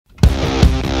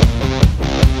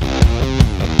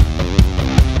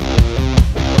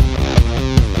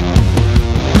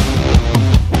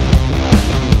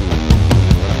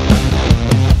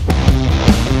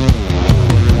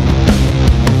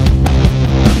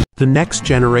The next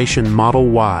generation Model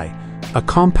Y, a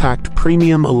compact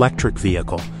premium electric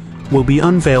vehicle, will be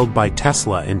unveiled by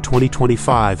Tesla in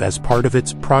 2025 as part of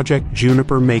its Project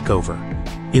Juniper makeover.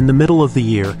 In the middle of the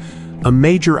year, a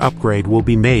major upgrade will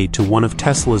be made to one of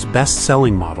Tesla's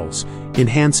best-selling models,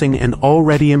 enhancing an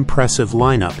already impressive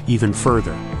lineup even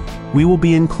further. We will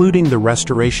be including the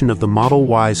restoration of the Model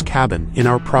Y's cabin in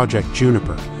our Project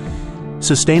Juniper.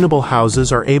 Sustainable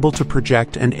houses are able to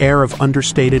project an air of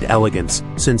understated elegance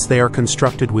since they are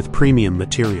constructed with premium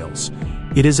materials.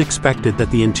 It is expected that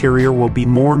the interior will be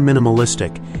more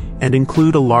minimalistic and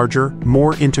include a larger,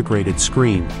 more integrated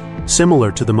screen,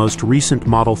 similar to the most recent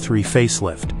Model 3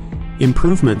 facelift.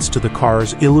 Improvements to the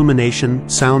car's illumination,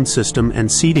 sound system,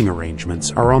 and seating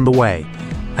arrangements are on the way.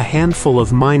 A handful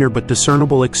of minor but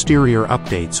discernible exterior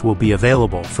updates will be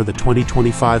available for the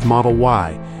 2025 Model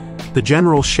Y. The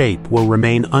general shape will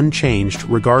remain unchanged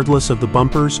regardless of the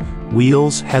bumpers,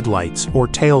 wheels, headlights, or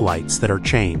taillights that are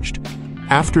changed.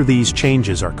 After these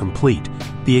changes are complete,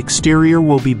 the exterior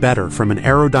will be better from an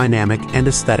aerodynamic and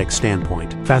aesthetic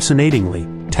standpoint. Fascinatingly,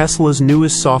 Tesla's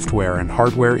newest software and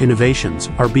hardware innovations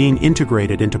are being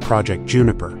integrated into Project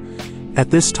Juniper. At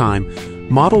this time,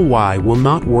 Model Y will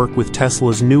not work with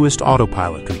Tesla's newest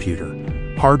autopilot computer,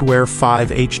 Hardware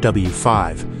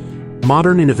 5HW5.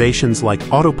 Modern innovations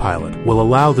like autopilot will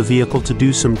allow the vehicle to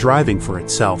do some driving for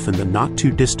itself in the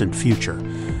not-too-distant future.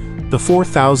 The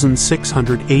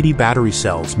 4,680 battery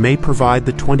cells may provide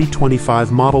the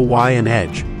 2025 Model Y an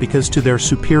edge because to their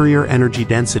superior energy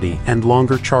density and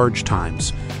longer charge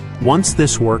times. Once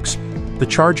this works, the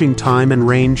charging time and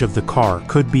range of the car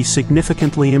could be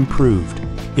significantly improved.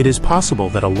 It is possible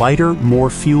that a lighter,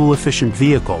 more fuel-efficient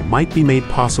vehicle might be made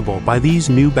possible by these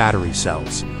new battery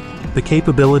cells. The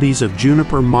capabilities of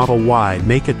Juniper Model Y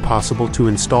make it possible to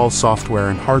install software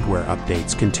and hardware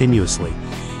updates continuously.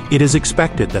 It is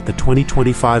expected that the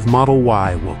 2025 Model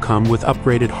Y will come with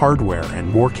upgraded hardware and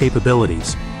more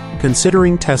capabilities.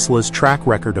 Considering Tesla's track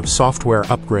record of software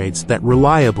upgrades that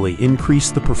reliably increase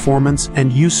the performance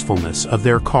and usefulness of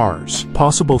their cars,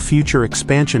 possible future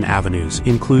expansion avenues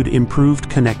include improved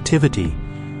connectivity,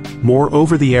 more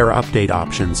over-the-air update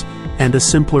options, and a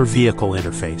simpler vehicle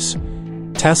interface.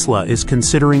 Tesla is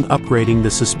considering upgrading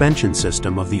the suspension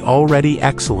system of the already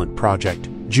excellent Project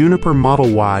Juniper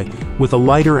Model Y with a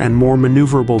lighter and more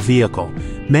maneuverable vehicle.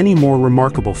 Many more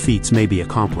remarkable feats may be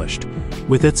accomplished.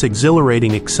 With its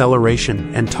exhilarating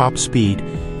acceleration and top speed,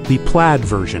 the Plaid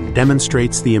version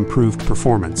demonstrates the improved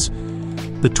performance.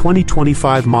 The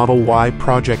 2025 Model Y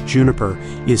Project Juniper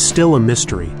is still a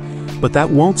mystery, but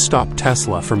that won't stop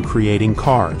Tesla from creating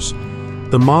cars.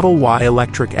 The Model Y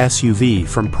electric SUV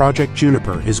from Project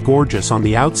Juniper is gorgeous on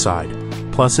the outside,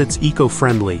 plus it's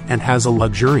eco-friendly and has a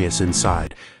luxurious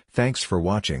inside. Thanks for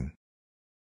watching.